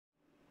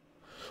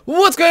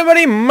What's going on,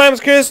 everybody? My name's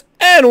Chris,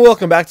 and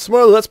welcome back to some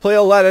more Let's Play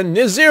Aladdin,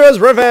 Nasira's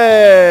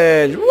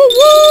Revenge! Woo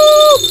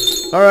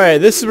woo!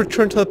 Alright, this is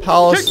Return to the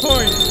Palace.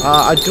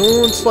 I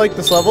don't like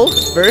this level.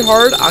 It's very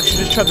hard. I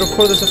actually just tried to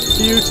record this a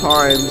few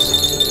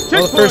times.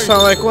 Well, the first time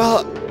I'm like, well,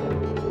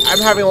 I'm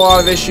having a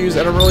lot of issues,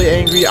 and I'm really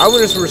angry. I'm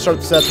going to just restart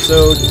this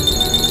episode.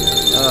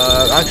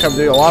 Actually, I'm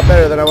doing a lot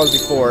better than I was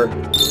before.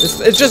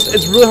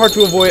 It's really hard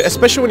to avoid,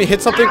 especially when you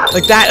hit something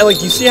like that. And,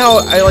 like, you see how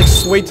I like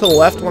sway to the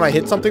left when I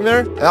hit something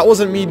there? That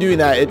wasn't me doing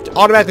that. It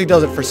automatically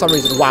does it for some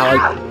reason. Wow.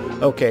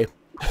 Like, okay.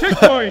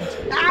 Checkpoint.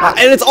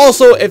 And it's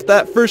also, if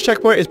that first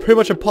checkpoint is pretty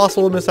much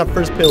impossible to miss that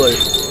first pillar.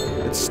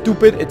 It's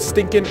stupid. It's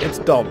stinking. It's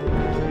dumb.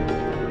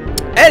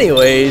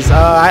 Anyways,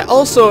 I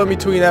also in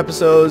between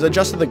episodes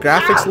adjusted the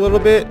graphics a little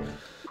bit.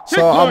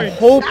 So I'm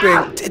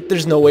hoping,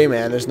 there's no way,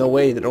 man, there's no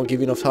way, they don't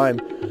give you enough time.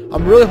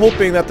 I'm really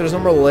hoping that there's no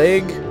more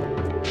lag.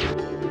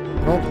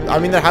 I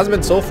mean, there hasn't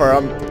been so far.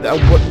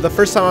 The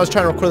first time I was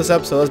trying to record this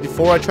episode, that was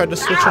before I tried to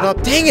switch it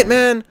up. Dang it,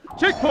 man!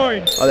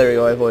 Checkpoint! Oh, there we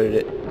go, I avoided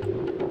it.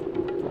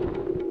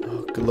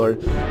 Oh, good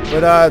lord.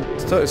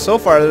 But, so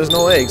far, there's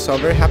no lag, so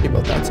I'm very happy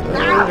about that.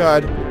 Oh,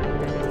 god.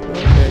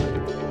 Okay.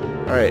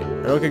 Alright,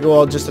 I could go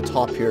all just the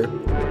top here.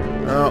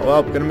 Oh,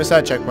 well, gonna miss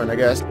that checkpoint, I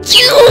guess.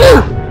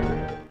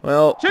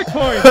 Well,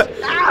 checkpoint.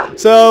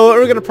 So what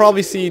we're gonna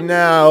probably see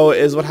now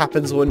is what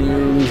happens when you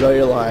lose all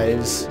your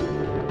lives.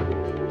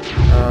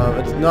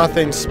 It's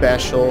nothing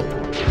special.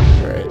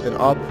 Alright, then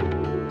up,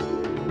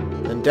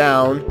 then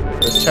down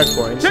for this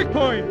checkpoint.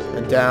 Checkpoint.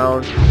 And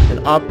down, and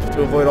up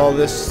to avoid all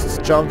this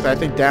junk. I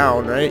think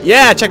down, right?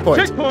 Yeah,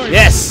 checkpoint. Checkpoint.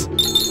 Yes.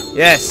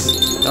 Yes.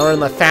 Now we're in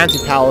the fancy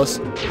palace.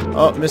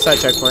 Oh, missed that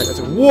checkpoint. That's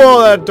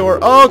whoa, that door.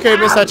 Oh, okay,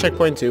 missed that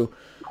checkpoint too.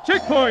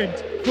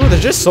 Checkpoint. Ooh,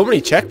 there's just so many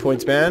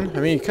checkpoints, man.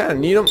 I mean, you kind of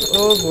need them.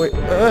 Oh, wait.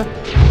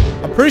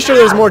 I'm pretty sure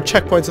there's more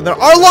checkpoints than there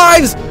are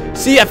lives!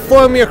 See, it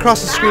flung me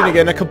across the screen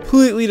again. It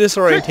completely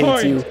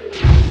disorientates you.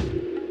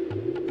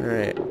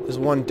 Alright, there's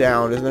one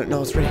down, isn't there?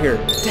 No, it's right here.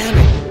 Damn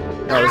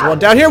it. No, there's one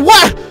down here.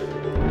 What?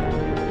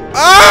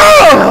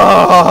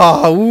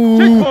 Oh! Ooh.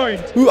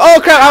 Checkpoint. Ooh. Oh,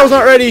 crap. I was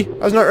not ready.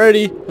 I was not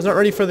ready. I was not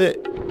ready for the...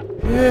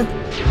 Yeah.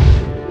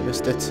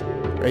 Missed it.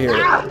 Right here.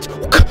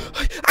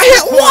 I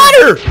hit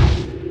water!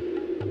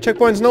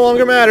 Checkpoints no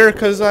longer matter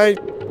because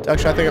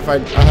actually I think if I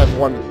have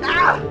one.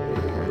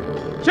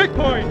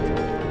 Checkpoint.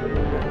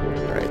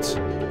 Alright.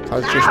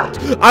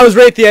 Concentration. I was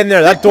right at the end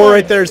there. That door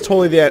right there is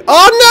totally the end.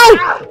 Oh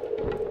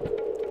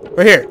no!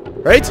 Right here,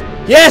 right?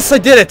 Yes, I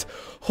did it!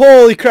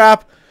 Holy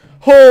crap.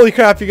 Holy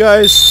crap, you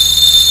guys.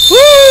 Woo!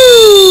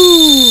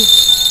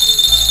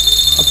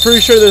 I'm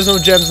pretty sure there's no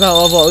gems in that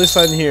level. At least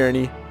I didn't hear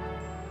any.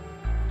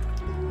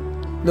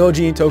 No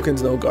genie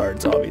tokens, no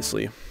guards,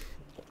 obviously.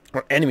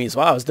 Or enemies.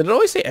 Wow, did it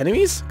always say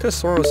enemies? Could have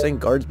sworn it was saying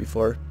guards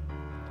before.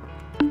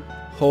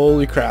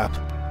 Holy crap.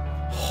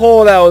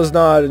 Oh, that was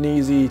not an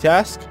easy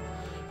task.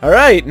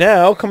 Alright,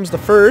 now comes the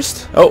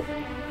first. Oh.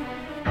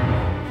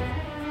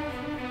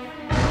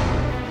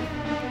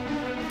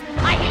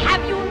 I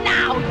have you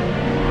now.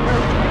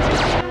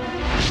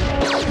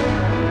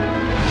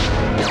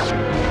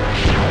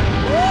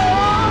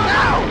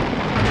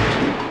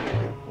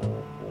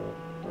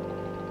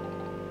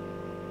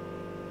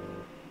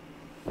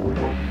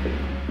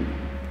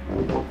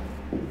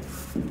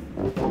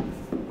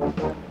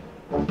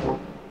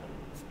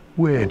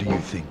 Where do you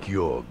think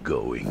you're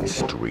going,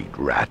 street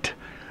rat?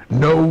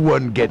 No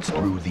one gets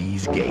through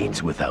these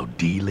gates without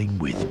dealing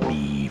with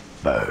me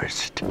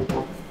first.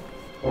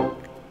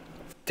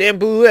 Damn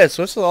blue lips.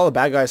 What's with all the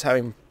bad guys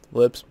having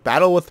lips?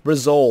 Battle with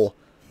Rizol.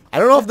 I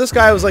don't know if this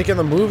guy was like in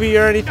the movie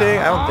or anything.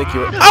 I don't think he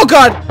was. Oh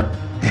god!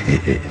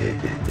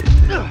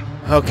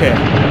 Okay.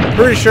 I'm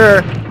pretty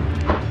sure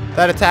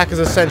that attack is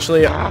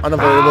essentially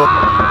unavoidable.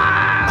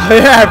 Oh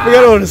yeah, I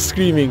forgot I was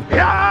screaming.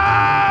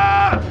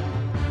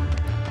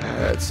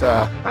 It's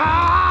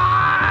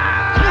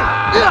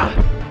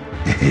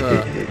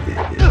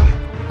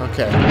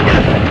okay.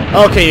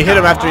 Okay, you hit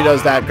him after he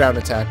does that ground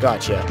attack.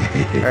 Gotcha.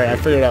 Alright, I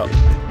figured it out.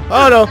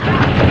 Oh no!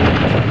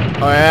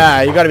 Oh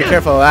yeah, you gotta be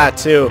careful of that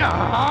too.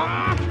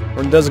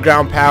 When it does a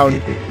ground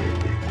pound,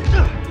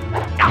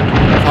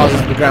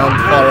 causes the ground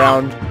to fall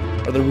around,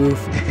 or the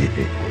roof.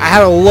 I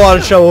had a lot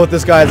of trouble with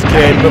this guy as a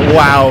kid, but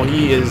wow,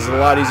 he is a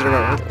lot easier to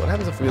remember. What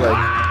happens if we like...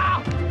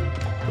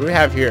 What do we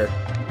have here?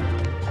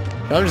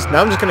 Now I'm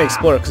just gonna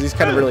explore because he's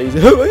kind of really easy.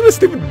 Look at this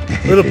stupid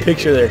little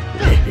picture there.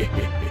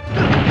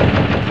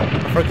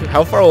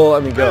 How far will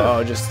let me go?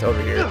 Oh, just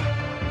over here.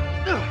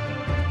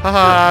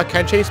 Haha,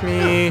 can't chase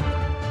me.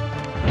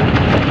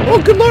 Oh,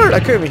 good lord, I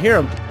couldn't even hear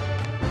him.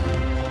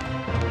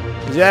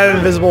 Is he at an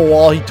invisible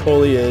wall? He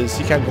totally is.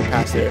 He can't go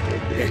past there.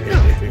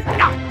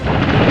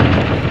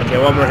 Okay,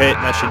 one more hit,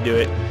 and that should do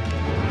it.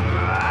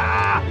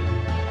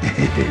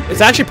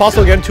 It's actually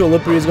possible to get into a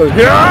lip where he's going,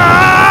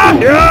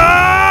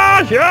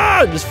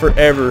 yeah, just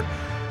forever.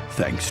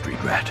 Thanks,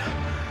 street rat.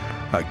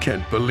 I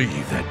can't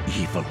believe that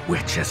evil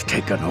witch has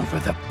taken over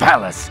the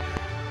palace.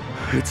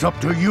 It's up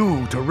to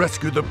you to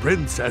rescue the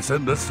princess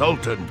and the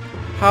sultan.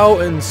 How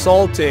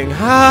insulting. Ha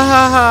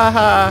ha ha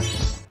ha.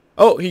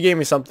 Oh, he gave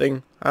me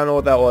something. I don't know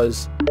what that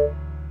was.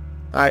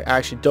 I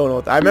actually don't know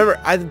what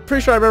I'm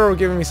pretty sure I remember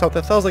giving me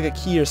something. I thought it was like a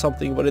key or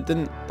something, but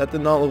that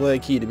did not look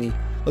like a key to me.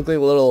 It looked like a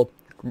little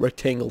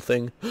rectangle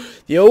thing.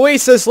 The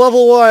Oasis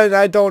level 1.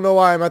 I don't know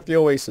why I'm at the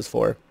Oasis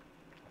for.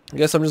 I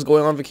guess I'm just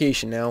going on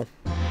vacation now.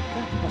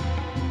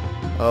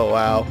 Oh,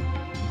 wow.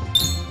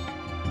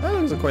 Oh,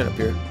 there's a coin up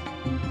here.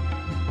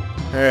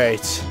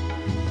 Alright.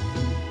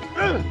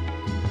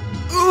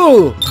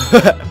 Ooh!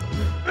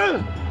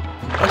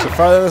 Actually,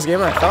 farther in this game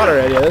than I thought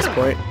already at this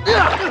point.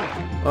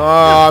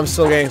 Oh, I'm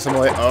still getting some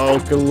like, oh,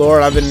 good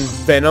lord, I've been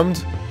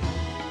venomed.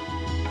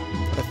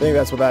 I think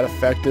that's what that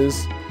effect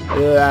is.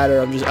 Either that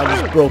or I'm just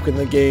broken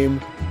the game.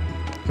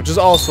 Which is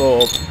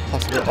also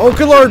possible. Oh,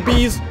 good lord,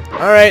 bees!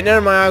 Alright,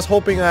 never mind. I was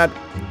hoping that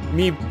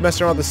me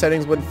messing around with the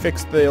settings would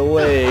fix the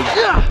leg.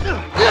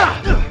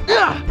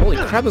 Holy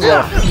crap, there's a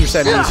lot of fierce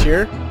enemies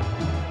here.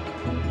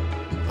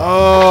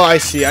 Oh, I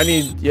see. I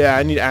need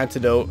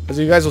antidote. As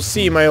you guys will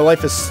see, my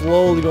life is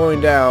slowly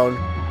going down.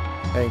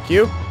 Thank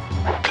you.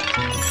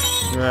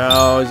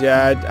 No,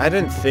 yeah, I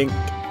didn't think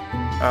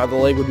the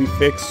leg would be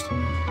fixed.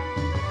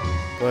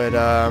 But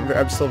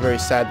I'm still very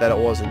sad that it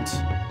wasn't.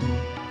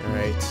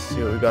 Alright,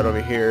 see what we got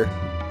over here.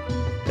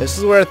 This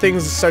is where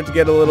things start to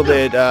get a little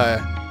bit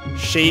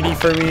shady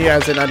for me,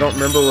 as in I don't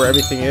remember where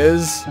everything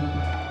is.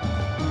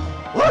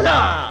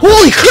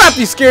 Holy crap,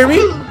 you scare me!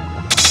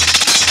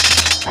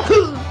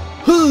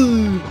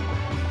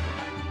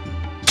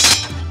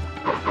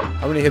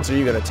 How many hits are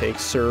you gonna take,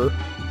 sir?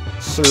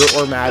 Sir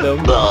or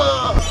madam?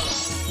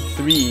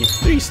 3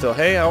 still.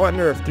 Hey, I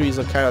wonder if 3 is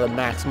kind of the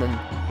maximum,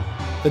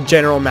 the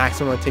general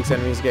maximum it takes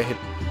enemies to get hit.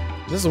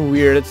 This is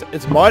weird.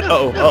 It's mud.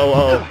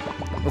 Oh.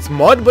 It's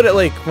mud, but it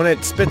like when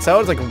it spits out,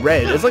 it's like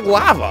red. It's like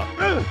lava.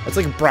 It's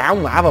like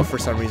brown lava for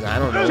some reason. I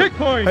don't know.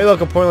 Checkpoint. Hey,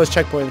 look, a pointless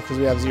checkpoint because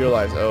we have 0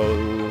 lives.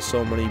 Oh,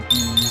 so many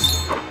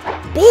bees.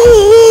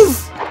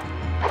 Bees!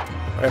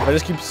 Alright, if I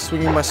just keep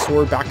swinging my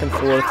sword back and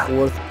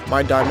forth,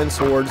 my diamond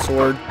sword.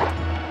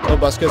 Oh,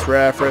 Buscus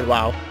reference.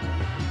 Wow.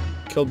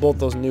 Killed both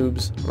those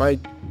noobs.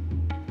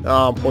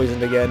 Oh, I'm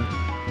poisoned again.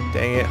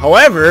 Dang it.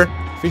 However,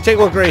 if you take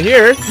a look right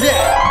here,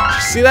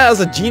 see that as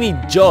a genie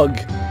jug.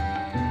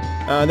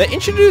 They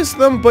introduced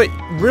them, but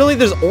really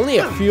there's only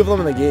a few of them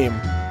in the game.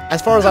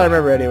 As far as I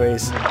remember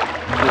anyways.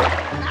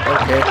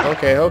 Yeah.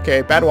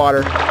 Okay. Bad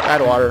water. I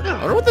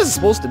wonder what this is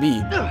supposed to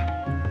be.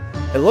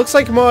 It looks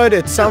like mud,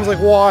 it sounds like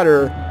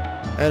water,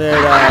 and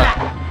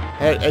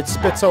it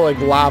spits out like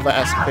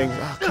lava-esque things.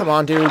 Oh, come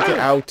on, dude, get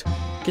out.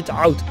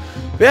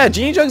 But yeah,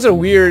 genie jugs are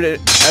weird,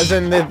 as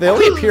in they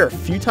only appear a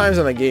few times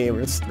in the game.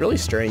 It's really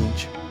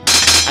strange.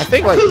 I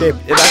think like they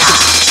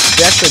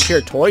actually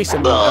appear twice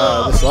in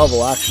this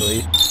level, actually,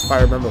 if I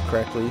remember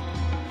correctly.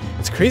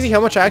 It's crazy how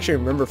much I actually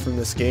remember from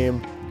this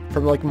game,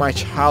 from like my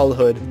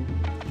childhood.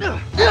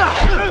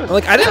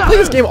 Like I didn't play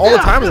this game all the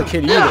time as a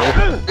kid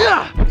either.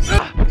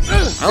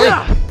 I only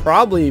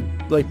probably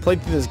like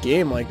played through this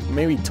game like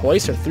maybe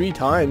twice or 3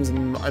 times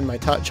in my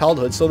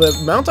childhood. So the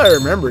amount I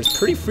remember is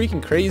pretty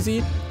freaking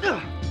crazy.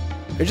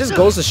 It just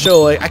goes to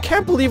show, like, I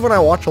can't believe when I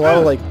watch a lot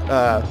of like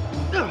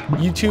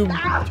YouTube.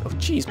 Oh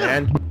jeez,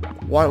 man.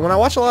 When I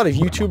watch a lot of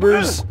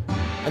YouTubers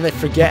and they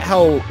forget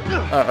how,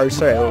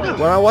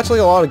 when I watch like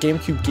a lot of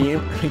GameCube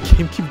game,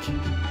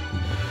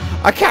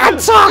 I can't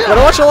talk. When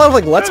I watch a lot of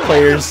like Let's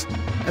Players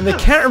and they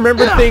can't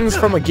remember things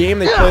from a game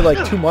they played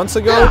like 2 months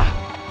ago.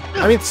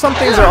 I mean, some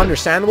things are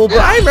understandable, but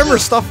I remember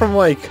stuff from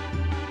like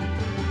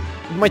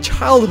my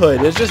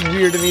childhood. It's just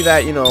weird to me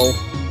that, you know,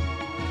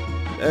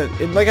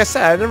 like I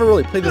said, I never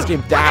really played this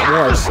game that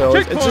much, so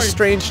it's just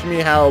strange to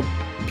me how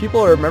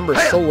people remember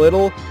so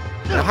little.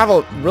 I have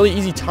a really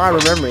easy time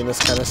remembering this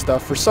kind of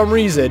stuff for some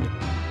reason.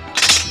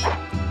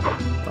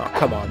 Oh,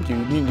 come on,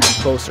 dude. You need to be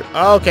closer.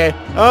 Oh, okay.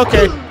 Oh,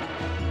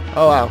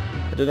 wow.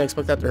 I didn't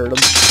expect that to hurt him.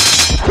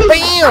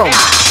 Bam!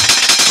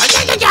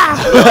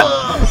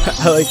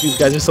 I like these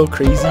guys. They're so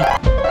crazy.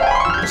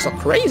 They're so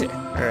crazy.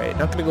 Alright,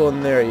 not gonna go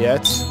in there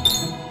yet.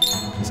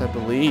 Because I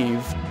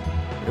believe...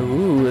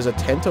 Ooh, there's a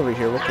tent over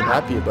here. What could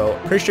that be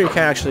about? Pretty sure you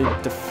can't actually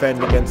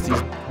defend against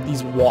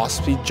these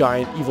wasps. These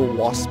giant evil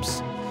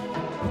wasps.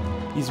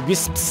 These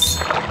wisps. Is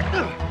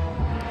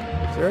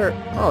there...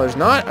 Oh, there's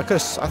not? I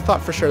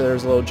thought for sure there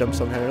was a little jump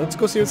somewhere. Let's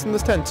go see what's in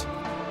this tent.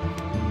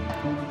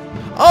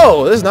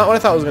 Oh, this is not what I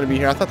thought was going to be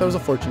here. I thought that was a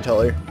fortune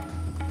teller.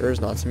 There is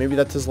not. So maybe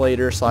that's his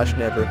later /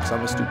 never, because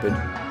I'm a stupid.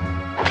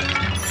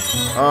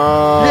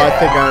 Oh, I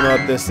think I know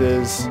what this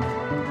is.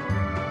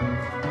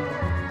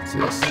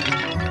 What's this?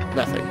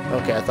 Nothing.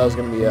 Okay, I thought it was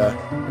going to be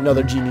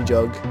another genie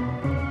jug.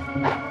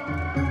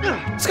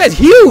 This guy's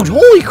huge!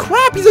 Holy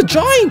crap, he's a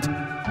giant!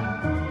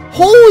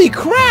 Holy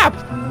crap!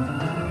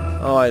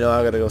 Oh, I know,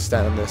 I gotta go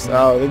stand on this.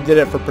 Oh, they did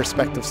it for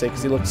perspective's sake,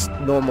 because he looks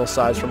normal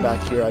size from back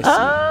here, I see.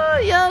 Oh,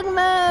 young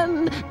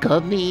man,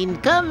 come in,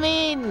 come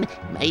in.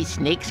 My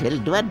snakes will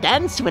do a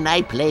dance when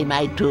I play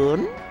my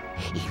tune.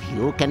 If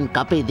you can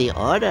copy the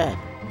order,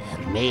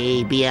 there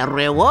may be a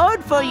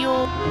reward for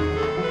you.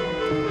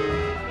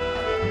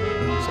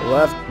 So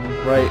left,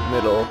 right,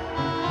 middle.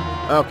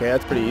 Okay,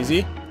 that's pretty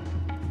easy.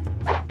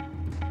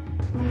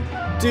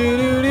 Do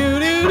do do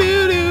do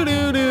do do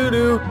do do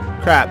do.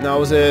 Crap, now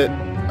was it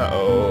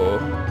Uh-oh.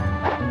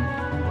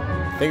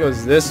 I think it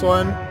was this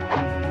one.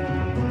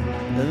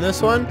 Then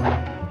this one.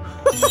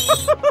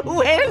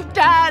 Well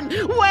done!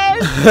 Well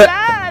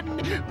done!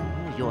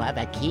 Ooh, you have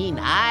a keen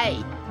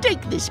eye.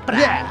 Take this,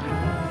 brah.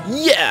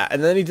 Yeah!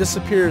 And then he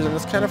disappears, and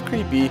it's kind of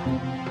creepy.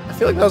 I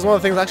feel like that was one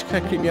of the things that actually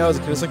kind of creeped me out as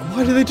a kid. It's like,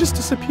 why did they just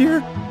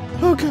disappear?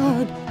 Oh,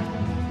 God.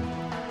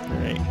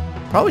 Alright.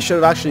 Probably should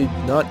have actually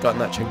not gotten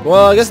that checkpoint.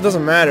 Well, I guess it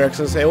doesn't matter,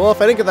 because I say, well,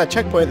 if I didn't get that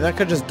checkpoint, then I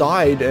could have just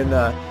died and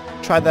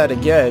tried that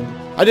again.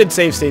 I did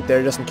save state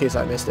there, just in case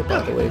I missed it,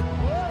 by the way.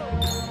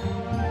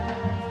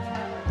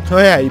 Oh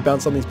yeah, you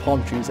bounced on these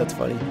palm trees, that's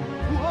funny.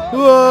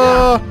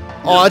 Whoa!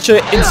 Oh, that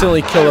should have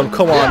instantly killed him.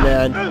 Come on,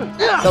 man.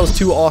 That was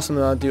too awesome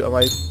to not do.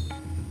 I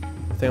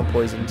think I'm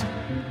poisoned.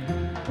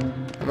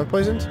 Am I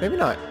poisoned? Maybe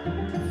not.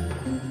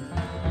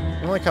 I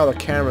don't like how the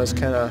camera's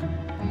kind of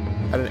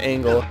at an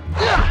angle.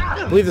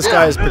 I believe this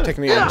guy is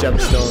protecting me with a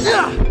gemstone.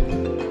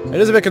 It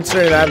is a bit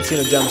concerning that I haven't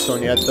seen a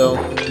gemstone yet, though.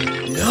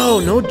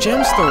 No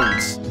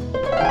gemstones.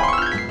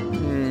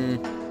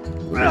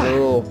 There's a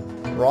little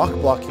rock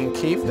blocking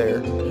cave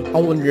there. I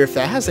wonder if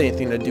that has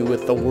anything to do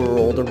with the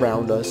world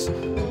around us.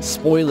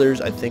 Spoilers,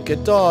 I think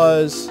it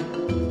does.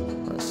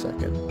 Wait a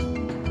second.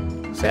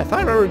 See, I thought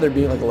I remember there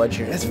being like a ledge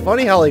here. It's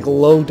funny how like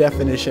low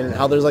definition and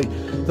how there's like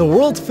the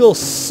world feels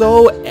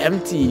so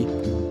empty.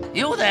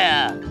 You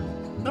there!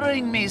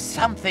 Bring me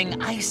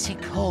something icy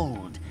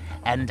cold,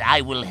 and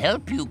I will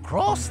help you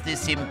cross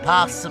this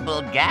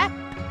impassable gap.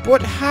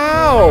 But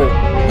how?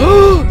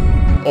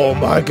 Oh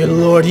my good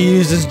lord, he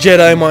uses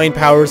Jedi mind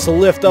powers to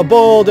lift a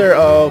boulder.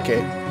 Oh,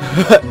 okay.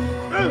 I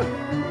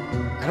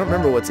don't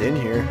remember what's in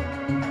here.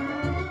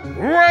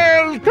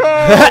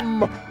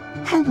 Welcome!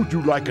 How would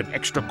you like an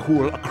extra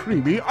cool,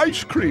 creamy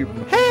ice cream?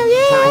 Hell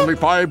yeah! For only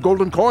 5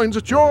 golden coins,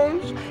 it's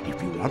yours.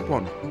 If you want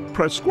one,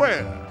 press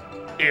square.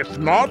 If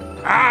not,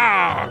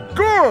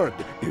 good!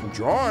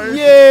 Enjoy!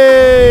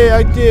 Yay!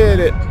 I did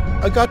it!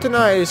 I got an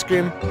ice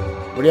cream.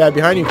 What do you have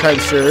behind you,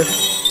 kind sir?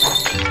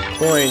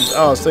 Coins.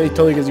 Oh, so he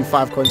totally gives you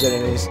 5 coins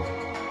anyways.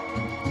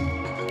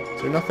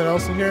 Is there nothing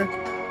else in here?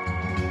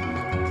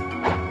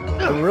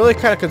 I'm really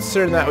kind of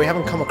concerned that we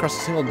haven't come across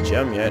a single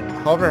gem yet.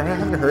 However, I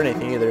haven't heard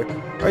anything either.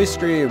 Ice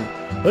cream.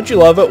 Don't you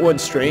love it when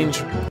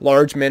strange,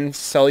 large men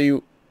sell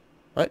you...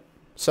 What?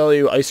 Sell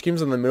you ice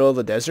creams in the middle of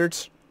the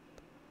deserts?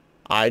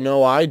 I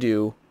know I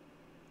do.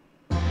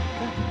 Yep.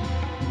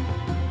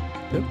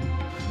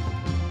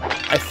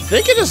 I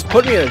think it just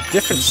put me in a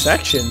different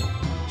section.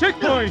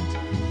 Checkpoint!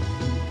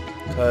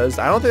 Because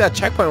I don't think that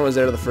checkpoint was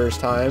there the first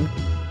time.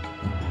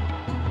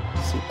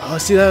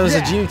 See, that was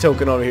a genie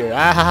token over here.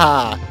 Ah ha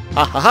ha!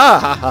 Ha ha ha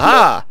ha ha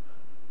ha!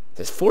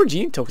 There's 4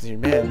 genie tokens here.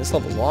 Man, this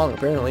level's long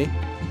apparently.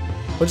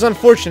 Which is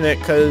unfortunate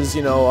because,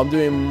 you know, I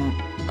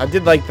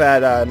did like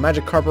that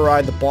magic carpet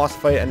ride, the boss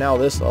fight, and now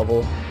this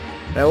level.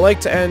 And I like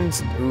to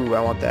end... Ooh,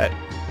 I want that.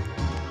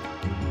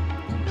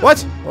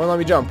 What? Won't let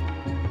me jump.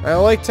 I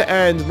like to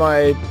end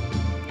my...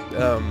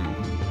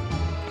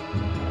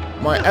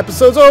 my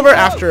episode's over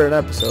after an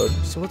episode.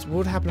 So what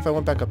would happen if I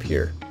went back up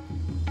here?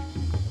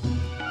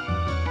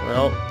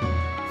 Well,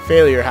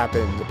 failure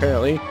happened,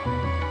 apparently.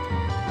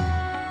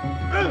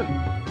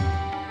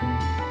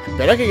 I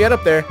bet I can get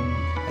up there.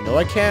 I know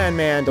I can,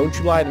 man. Don't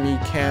you lie to me,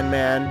 can,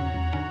 man.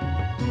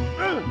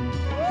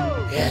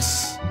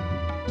 Yes.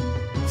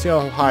 Let's see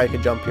how high I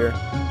can jump here.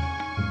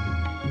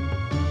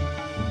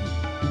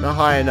 Not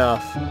high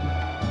enough.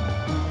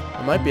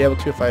 I might be able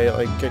to if I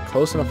like get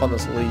close enough on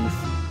this leaf.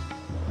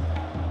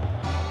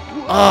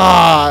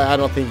 Ah, I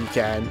don't think you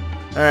can.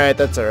 Alright,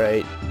 that's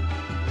alright.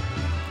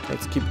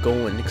 Let's keep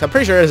going. Because I'm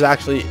pretty sure this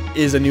actually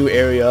is a new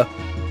area.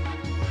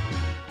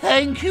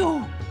 Thank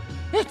you.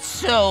 It's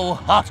so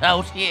hot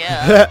out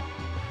here.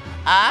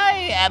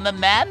 I am a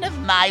man of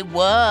my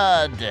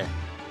word.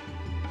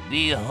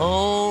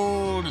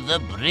 Behold the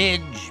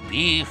bridge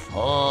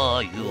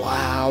before you.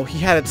 Wow, he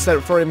had it set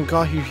before I even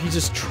got here. He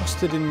just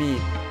trusted in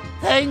me.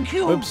 Thank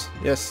you. Oops.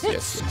 Yes,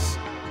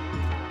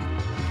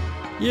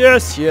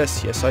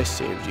 yes, I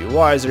saved you.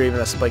 Why is there even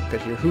a spike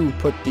pit here? Who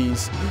put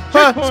these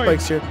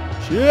spikes here?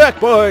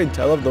 Checkpoint!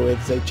 I love the way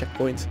they say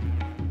checkpoints.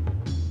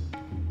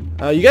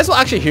 You guys will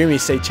actually hear me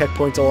say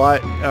checkpoints a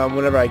lot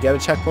whenever I get a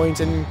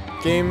checkpoint in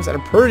games, and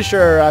I'm pretty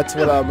sure that's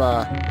what I'm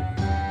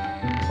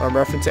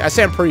referencing. I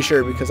say I'm pretty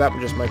sure because that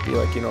just might be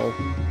like, you know,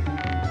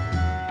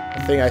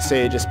 a thing I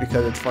say just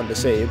because it's fun to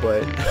say,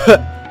 but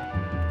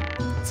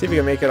let's see if we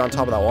can make it on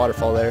top of that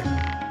waterfall there.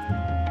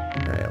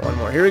 Alright, one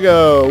more. Here we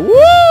go.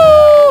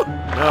 Woo!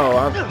 No,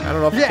 I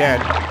don't know if you can.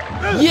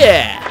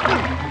 Yeah!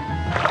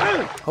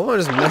 Hope I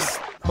just missed.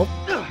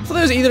 So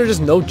there's either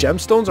just no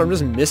gemstones or I'm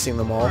just missing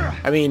them all.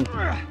 I mean,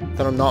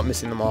 that I'm not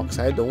missing them all because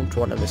I don't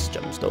want to miss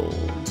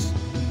gemstones.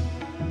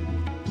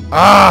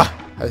 Ah!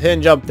 I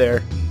didn't jump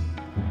there.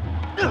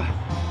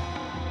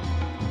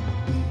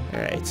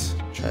 Alright,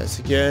 try this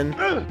again.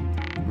 I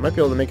might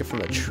be able to make it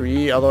from a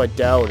tree, although I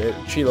doubt it.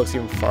 The tree looks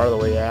even farther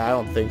away. Yeah, I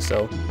don't think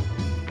so.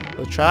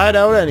 We'll try it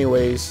out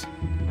anyways.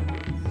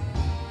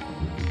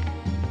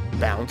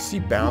 Bouncy,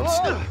 bounce.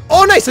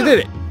 Oh, nice! I did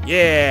it!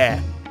 Yeah!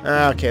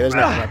 Okay, there's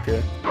nothing up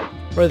here.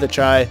 Worth a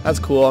try. That's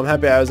cool. I'm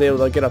happy I was able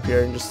to get up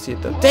here and just see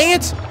it though. Dang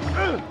it!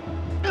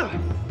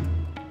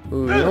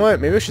 Ooh, you know what?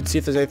 Maybe I should see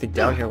if there's anything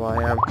down here while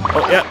I am.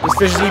 Oh, yeah, this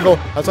fish is evil.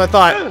 That's what I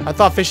thought. I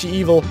thought fishy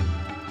evil.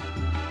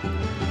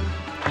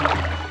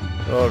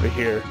 Go over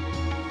here.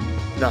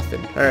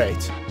 Nothing.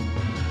 Alright.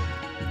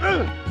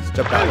 Let's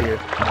jump out of here.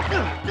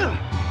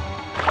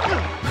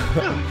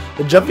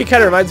 The jumping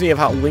kind of reminds me of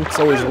how Link's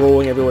always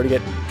rolling everywhere to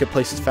get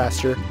places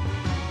faster.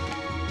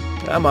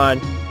 Come on.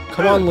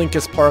 Come on,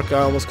 Linkus Park, I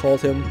almost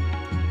called him.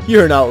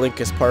 You're not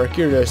Linkus Park.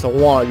 You're just a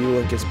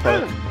wannabe Linkus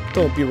Park.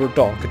 Don't be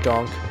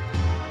redonk-a-donk.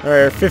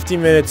 Alright, 50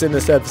 minutes in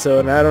this episode,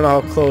 and I don't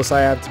know how close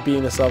I am to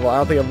beating this level. I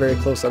don't think I'm very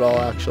close at all,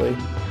 actually.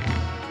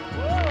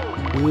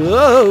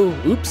 Whoa!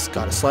 Oops,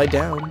 gotta slide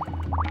down.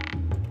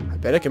 I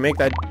bet I can make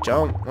that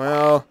jump.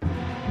 Well,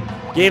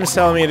 game's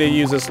telling me to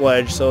use this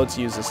ledge, so let's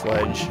use this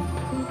ledge.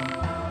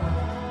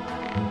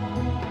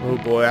 Oh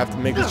boy, I have to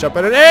make this jump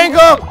at an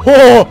angle!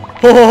 Oh!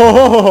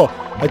 Oh!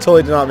 I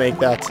totally did not make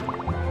that.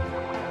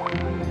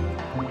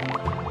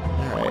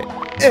 Alright.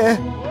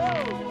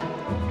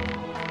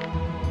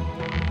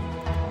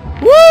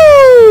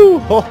 Woo!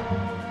 Oh.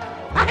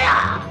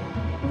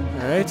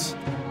 Alright.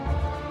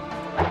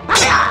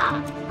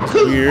 That's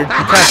weird. He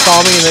kind of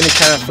saw me and then he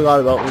kind of forgot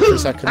about me for a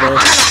second there.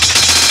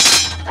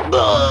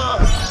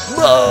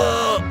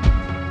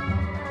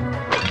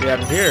 What do we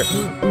have here?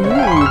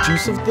 Ooh,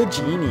 juice of the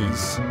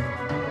genies.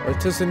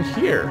 What is in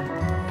here?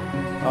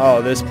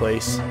 Oh, this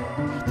place.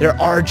 There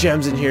are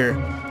gems in here.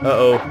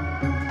 Uh-oh.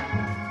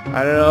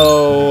 I don't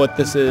know what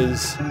this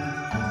is.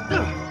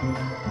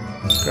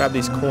 Let's grab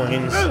these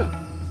coins.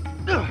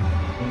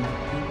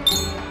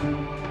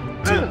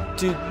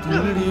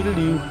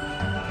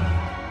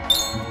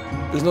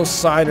 There's no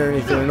sign or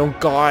anything, or no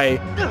guy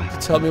to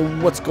tell me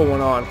what's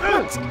going on.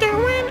 What's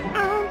going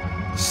on?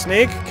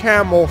 Snake,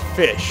 camel,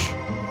 fish.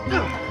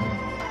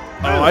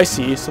 Oh, I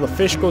see. So the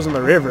fish goes in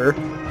the river.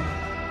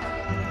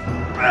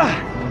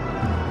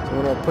 So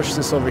I'm gonna push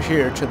this over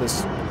here to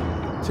these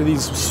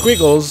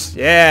squiggles.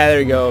 Yeah, there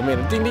we go. Made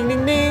a ding ding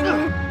ding ding.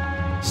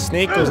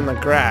 Snake goes in the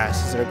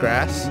grass. Is it a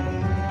grass?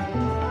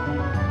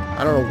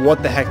 I don't know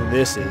what the heck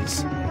this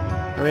is.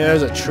 I mean,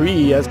 there's a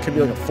tree. That could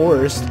be like a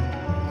forest.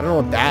 I don't know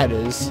what that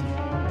is.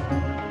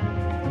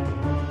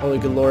 Holy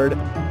good lord.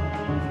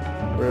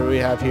 What do we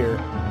have here?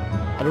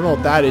 I don't know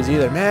what that is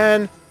either,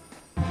 man.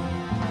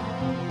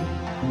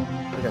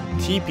 Like a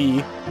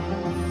teepee.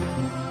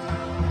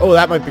 Oh,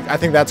 that might be. I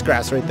think that's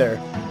grass right there.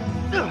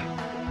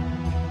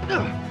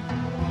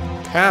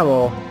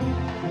 Camel.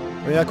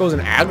 I mean, that goes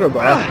in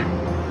Agrabah.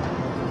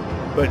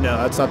 But no,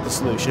 that's not the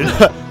solution.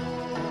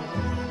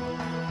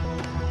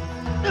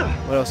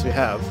 What else do we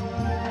have?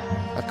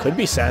 That could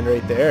be sand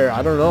right there.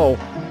 I don't know.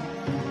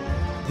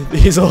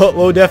 These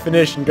low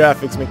definition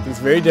graphics make this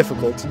very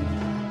difficult.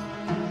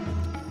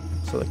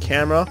 So the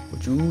camera,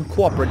 would you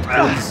cooperate,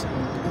 please?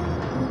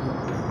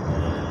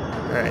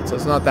 Alright, so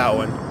it's not that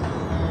one.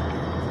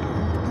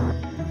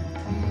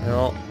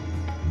 Well,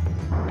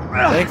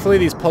 thankfully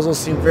these puzzles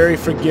seem very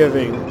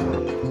forgiving.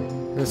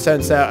 In the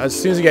sense that as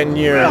soon as you get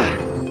near...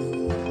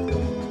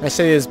 I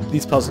say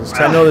these puzzles,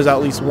 because I know there's at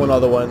least one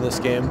other one in this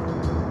game.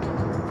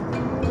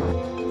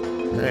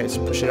 Alright, let's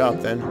push it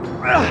up then.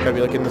 Gotta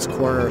be like in this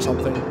corner or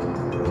something.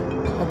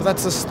 Oh, but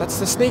that's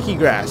the snaky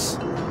grass.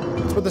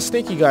 That's where the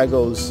snaky guy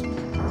goes.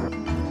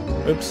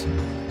 Oops.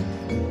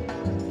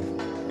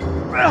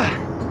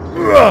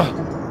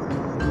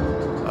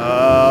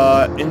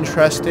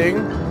 Interesting.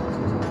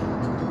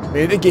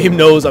 Maybe the game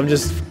knows I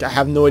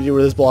have no idea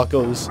where this block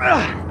goes.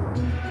 Alright,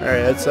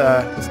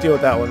 let's deal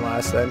with that one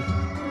last then.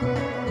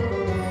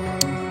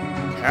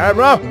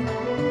 Camera!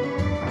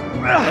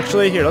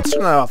 Actually, here, let's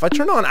turn that off. I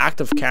turned on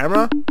active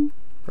camera?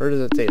 Or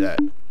does it say that?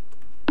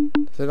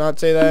 Does it not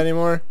say that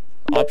anymore?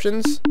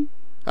 Options?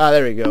 Ah,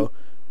 there we go.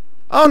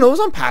 Oh, no, it was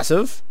on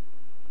passive.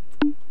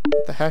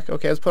 What the heck?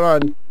 Okay, let's put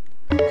on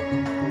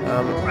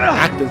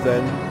active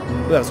then.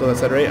 That's what I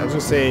said, right? I was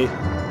gonna say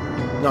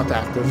not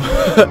active.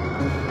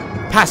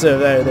 Passive,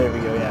 there we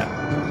go, yeah.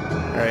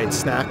 Alright,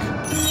 snack.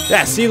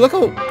 Yeah, see, look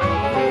how...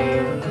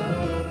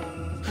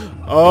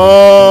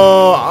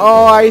 Oh,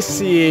 I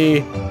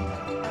see.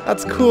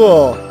 That's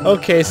cool.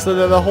 Okay,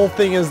 so the whole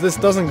thing is this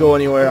doesn't go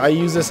anywhere. I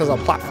use this as a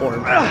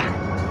platform.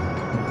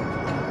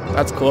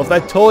 That's cool. If I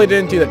totally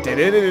didn't do that,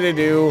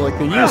 like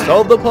the you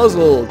solved the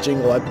puzzle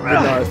jingle, I would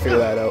not have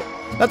figured that out.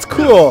 That's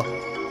cool.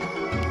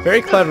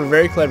 Very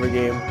clever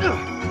game.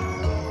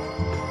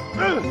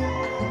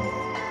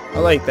 I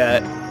like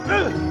that.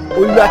 I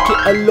like it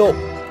a lot.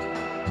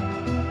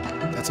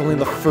 That's only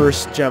the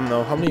first gem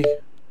though. How many?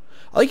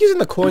 I like using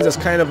the coins as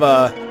kind of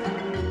a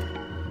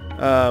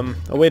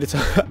way to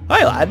tell.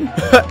 Hi, Aladdin.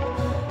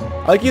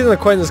 I like using the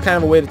coins as kind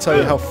of a way to tell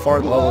you how far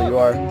in the level you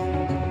are.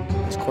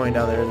 There's a coin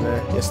down there, isn't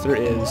there? Yes, there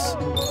is.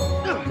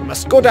 We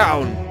must go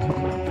down.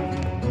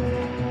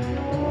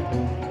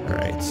 All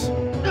right.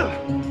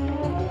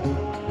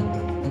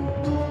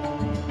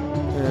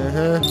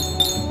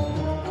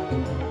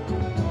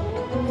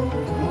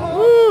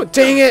 Ooh,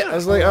 dang it! I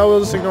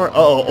will just ignore.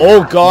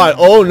 Oh god!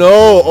 Oh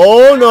no!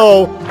 Oh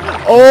no!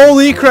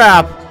 Holy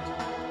crap!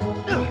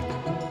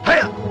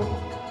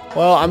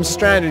 Well, I'm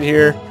stranded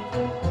here.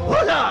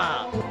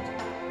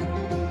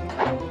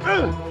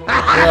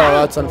 Oh,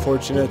 that's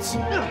unfortunate.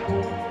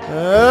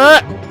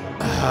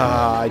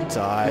 I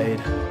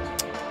died.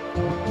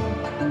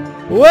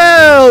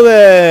 Well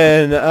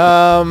then,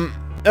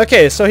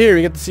 okay, so here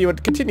we get to see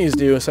what continues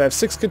do. So I have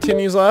 6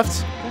 continues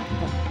left.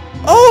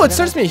 Oh, it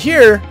starts me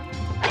here.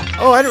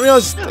 Oh, I didn't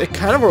realize it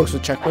kind of works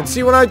with checkpoints.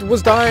 See, when I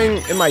was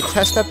dying in my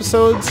test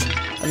episodes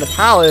in the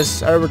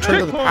palace, I returned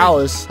to the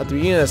palace at the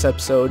beginning of this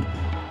episode.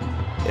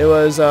 It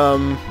was,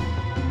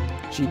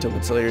 gee, took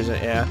conciliators in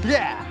it,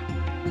 yeah.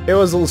 It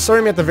was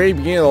starting me at the very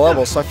beginning of the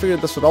level, so I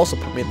figured this would also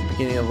put me at the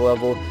beginning of the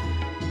level.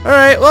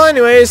 Alright, well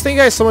anyways, thank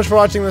you guys so much for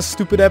watching this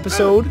stupid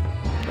episode.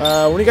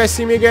 When you guys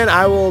see me again,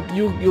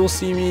 you'll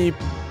see me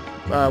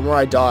where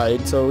I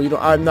died, so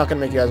I'm not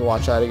gonna make you guys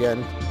watch that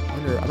again.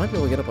 I might be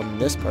able to get up on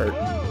this part.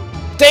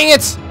 Dang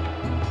it!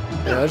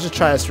 Yeah, let's just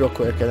try this real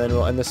quick, and then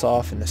we'll end this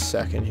off in a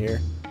second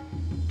here.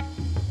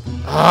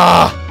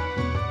 Ah!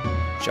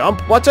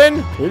 Jump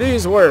button,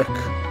 please work.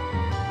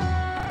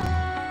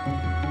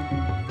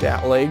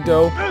 That leg,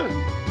 though.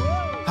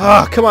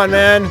 Ah, come on,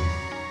 man.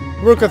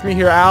 Work with me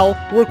here, Al.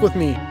 Work with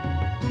me.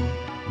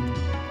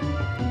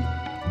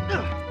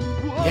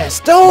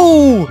 Yes,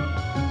 no!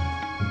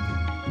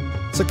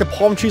 It's like the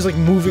palm tree's like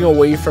moving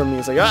away from me.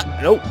 It's like, ah,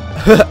 nope.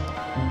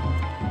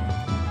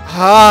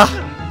 Ah!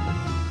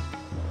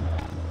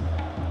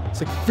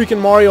 It's like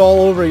freaking Mario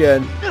all over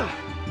again.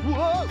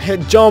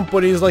 Hit jump,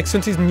 but he's like,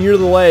 since he's near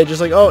the ledge,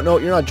 it's like, oh, no,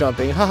 you're not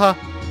jumping. Haha.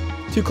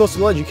 Too close to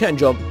the ledge, you can't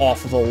jump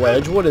off of a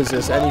ledge. What is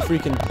this? Any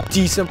freaking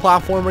decent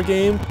platformer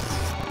game?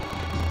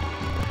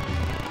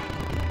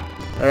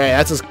 Alright,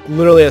 that's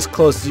literally as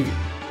close as you...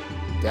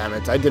 Damn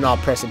it, I did not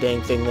press a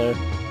dang thing there.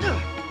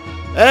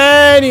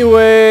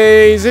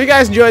 Anyways, if you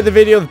guys enjoyed the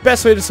video, the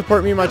best way to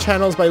support me and my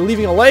channel is by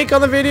leaving a like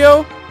on the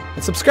video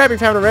and subscribing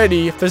if you haven't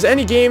already. If there's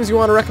any games you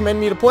want to recommend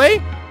me to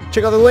play,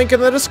 check out the link in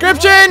the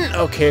description.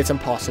 Okay, it's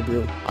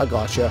impossible. I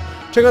gotcha.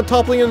 Check out the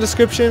top link in the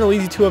description. It'll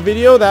lead you to a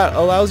video that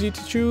allows you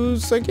to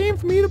choose a game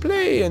for me to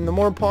play, and the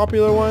more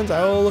popular ones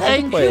I will look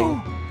into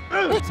playing.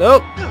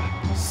 So,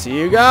 see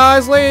you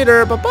guys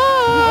later.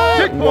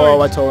 Bye-bye. Whoa,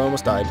 I totally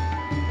almost died.